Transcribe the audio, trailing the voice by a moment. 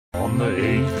On the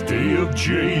 8th day of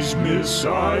Jaysmas,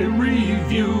 I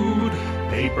reviewed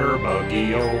Paper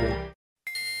Bugio.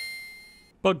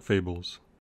 Bug Fables.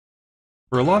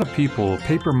 For a lot of people,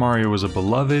 Paper Mario is a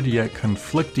beloved yet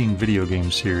conflicting video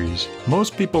game series.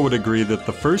 Most people would agree that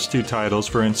the first two titles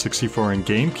for N64 and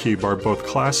GameCube are both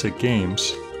classic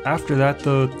games. After that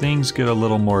though, things get a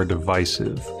little more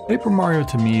divisive. Paper Mario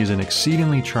to me is an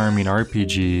exceedingly charming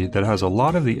RPG that has a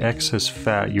lot of the excess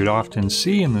fat you'd often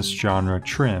see in this genre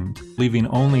trimmed, leaving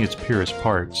only its purest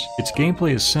parts. Its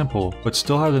gameplay is simple, but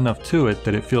still has enough to it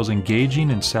that it feels engaging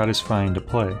and satisfying to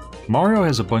play. Mario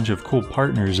has a bunch of cool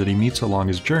partners that he meets along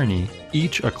his journey,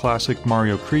 each a classic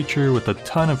Mario creature with a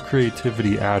ton of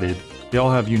creativity added. They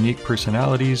all have unique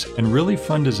personalities and really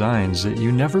fun designs that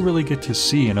you never really get to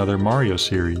see in other Mario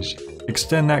series.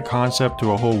 Extend that concept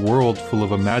to a whole world full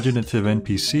of imaginative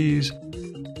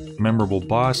NPCs, memorable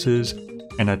bosses,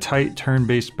 and a tight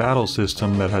turn-based battle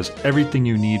system that has everything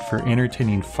you need for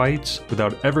entertaining fights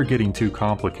without ever getting too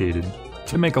complicated.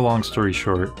 To make a long story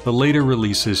short, the later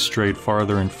releases strayed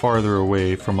farther and farther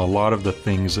away from a lot of the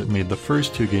things that made the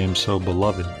first two games so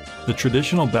beloved. The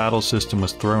traditional battle system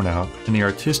was thrown out, and the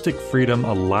artistic freedom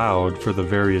allowed for the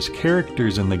various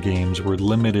characters in the games were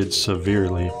limited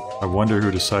severely. I wonder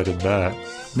who decided that.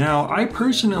 Now, I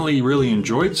personally really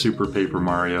enjoyed Super Paper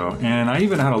Mario, and I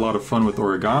even had a lot of fun with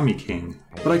Origami King.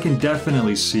 But I can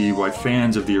definitely see why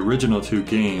fans of the original two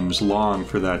games long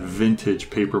for that vintage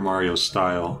Paper Mario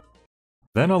style.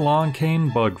 Then along came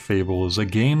Bug Fables, a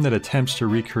game that attempts to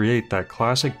recreate that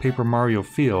classic Paper Mario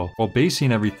feel while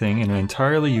basing everything in an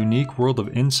entirely unique world of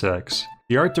insects.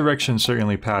 The art direction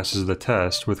certainly passes the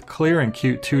test, with clear and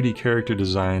cute 2D character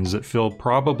designs that feel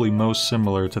probably most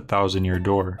similar to Thousand Year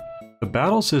Door. The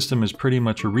battle system is pretty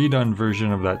much a redone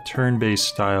version of that turn-based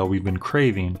style we've been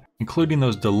craving, including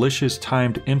those delicious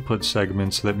timed input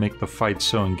segments that make the fights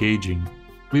so engaging.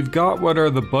 We've got what are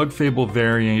the Bug Fable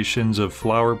variations of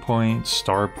flower points,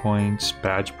 star points,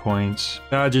 badge points,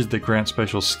 badges that grant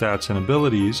special stats and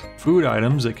abilities, food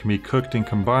items that can be cooked and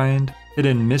combined,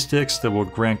 hidden mystics that will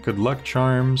grant good luck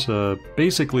charms,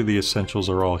 basically the essentials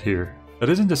are all here. That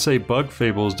isn't to say Bug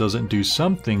Fables doesn't do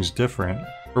some things different.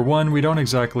 For one, we don't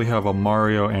exactly have a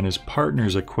Mario and his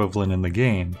partners equivalent in the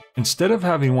game. Instead of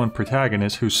having one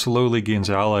protagonist who slowly gains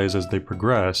allies as they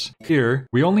progress, here,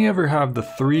 we only ever have the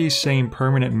three same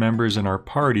permanent members in our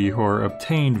party who are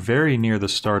obtained very near the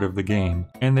start of the game,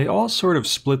 and they all sort of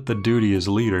split the duty as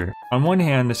leader. On one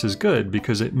hand, this is good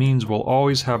because it means we'll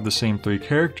always have the same three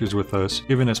characters with us,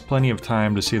 giving us plenty of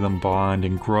time to see them bond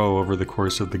and grow over the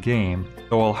course of the game,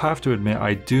 though I'll have to admit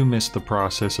I do miss the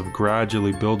process of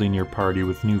gradually building your party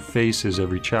with new faces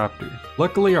every chapter.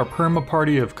 Luckily, our perma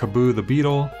party of Kaboo the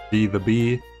Beetle, Bee the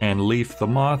Bee, and Leaf the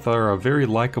Moth are a very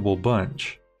likable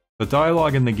bunch. The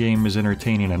dialogue in the game is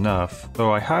entertaining enough,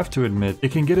 though I have to admit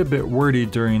it can get a bit wordy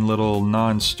during little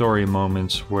non-story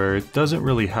moments where it doesn't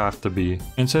really have to be.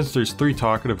 And since there's three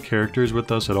talkative characters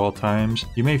with us at all times,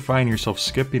 you may find yourself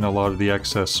skipping a lot of the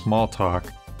excess small talk.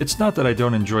 It's not that I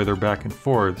don't enjoy their back and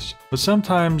forths, but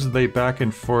sometimes they back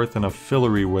and forth in a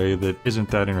fillery way that isn't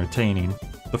that entertaining.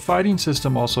 The fighting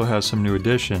system also has some new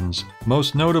additions,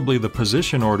 most notably the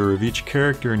position order of each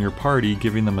character in your party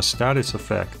giving them a status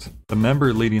effect. The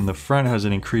member leading the front has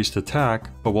an increased attack,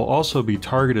 but will also be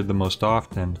targeted the most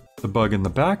often. The bug in the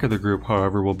back of the group,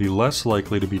 however, will be less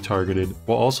likely to be targeted,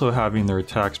 while also having their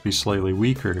attacks be slightly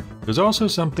weaker. There's also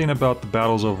something about the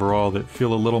battles overall that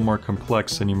feel a little more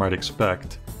complex than you might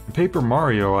expect. In Paper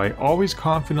Mario, I always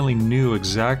confidently knew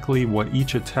exactly what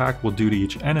each attack will do to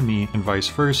each enemy and vice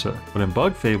versa, but in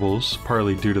Bug Fables,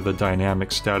 partly due to the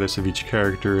dynamic status of each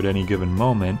character at any given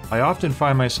moment, I often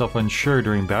find myself unsure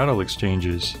during battle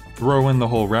exchanges. Throw in the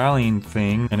whole rallying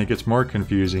thing and it gets more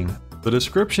confusing. The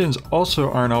descriptions also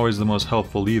aren't always the most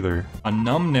helpful either. A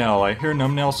numbnail. I hear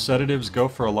numbnail sedatives go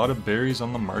for a lot of berries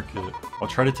on the market. I'll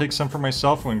try to take some for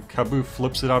myself when Kaboo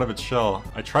flips it out of its shell.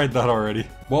 I tried that already.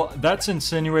 Well, that's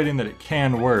insinuating that it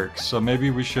can work, so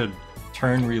maybe we should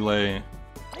turn relay.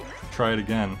 Try it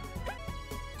again.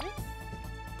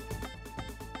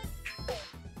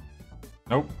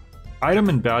 Nope. Item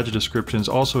and badge descriptions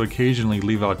also occasionally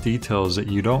leave out details that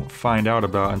you don't find out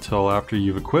about until after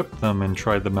you've equipped them and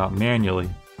tried them out manually.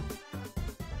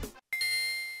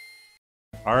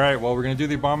 Alright, well we're gonna do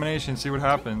the abomination, see what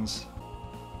happens.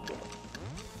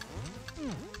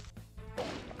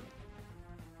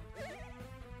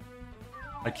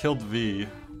 I killed V.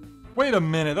 Wait a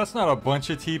minute, that's not a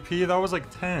bunch of TP, that was like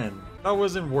 10. That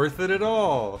wasn't worth it at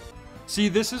all. See,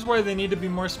 this is why they need to be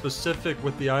more specific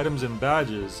with the items and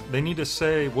badges. They need to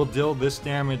say, we'll deal this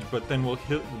damage, but then we'll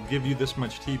give you this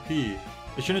much TP.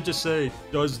 They shouldn't just say,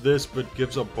 does this but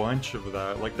gives a bunch of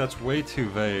that. Like, that's way too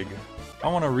vague. I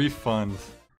want a refund.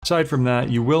 Aside from that,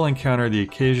 you will encounter the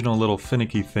occasional little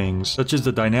finicky things, such as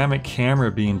the dynamic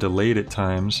camera being delayed at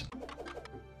times.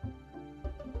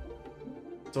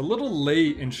 It's a little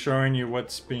late in showing you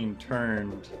what's being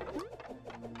turned.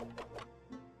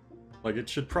 Like, it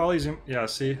should probably zoom. Yeah,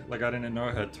 see? Like, I didn't know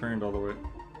it had turned all the way.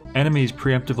 Enemies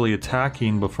preemptively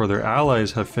attacking before their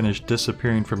allies have finished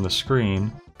disappearing from the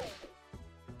screen.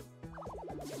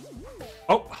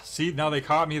 Oh, see? Now they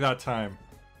caught me that time.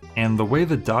 And the way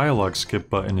the dialogue skip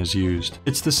button is used.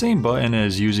 It's the same button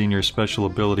as using your special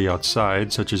ability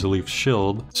outside, such as a leaf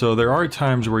shield, so there are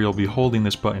times where you'll be holding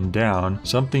this button down,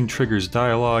 something triggers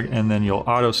dialogue, and then you'll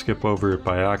auto skip over it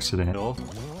by accident.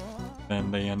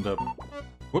 Then they end up...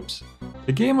 Whoops.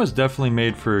 The game was definitely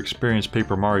made for experienced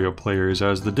Paper Mario players,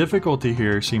 as the difficulty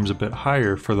here seems a bit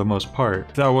higher for the most part.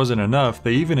 If that wasn't enough,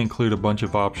 they even include a bunch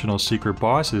of optional secret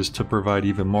bosses to provide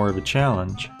even more of a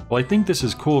challenge. While I think this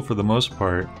is cool for the most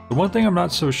part, the one thing I'm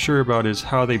not so sure about is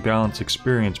how they balance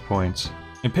experience points.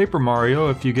 In Paper Mario,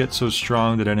 if you get so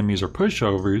strong that enemies are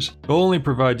pushovers, they'll only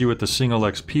provide you with a single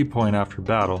XP point after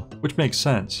battle, which makes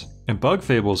sense. In Bug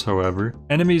Fables, however,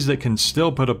 enemies that can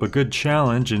still put up a good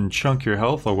challenge and chunk your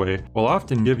health away will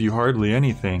often give you hardly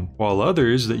anything, while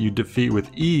others that you defeat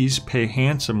with ease pay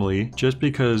handsomely just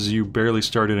because you barely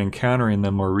started encountering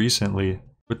them more recently.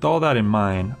 With all that in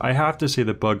mind, I have to say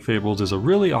that Bug Fables is a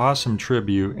really awesome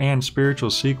tribute and spiritual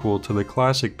sequel to the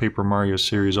classic Paper Mario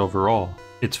series overall.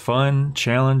 It's fun,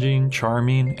 challenging,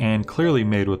 charming, and clearly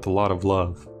made with a lot of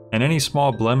love. And any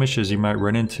small blemishes you might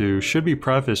run into should be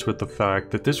prefaced with the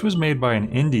fact that this was made by an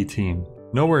indie team,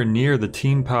 nowhere near the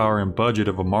team power and budget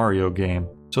of a Mario game,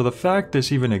 so the fact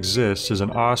this even exists is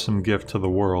an awesome gift to the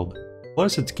world.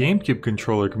 Plus it's GameCube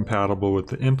controller compatible with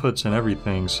the inputs and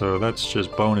everything, so that's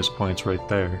just bonus points right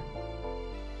there.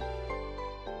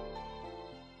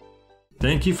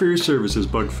 Thank you for your services,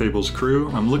 Bug Fables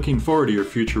crew. I'm looking forward to your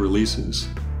future releases.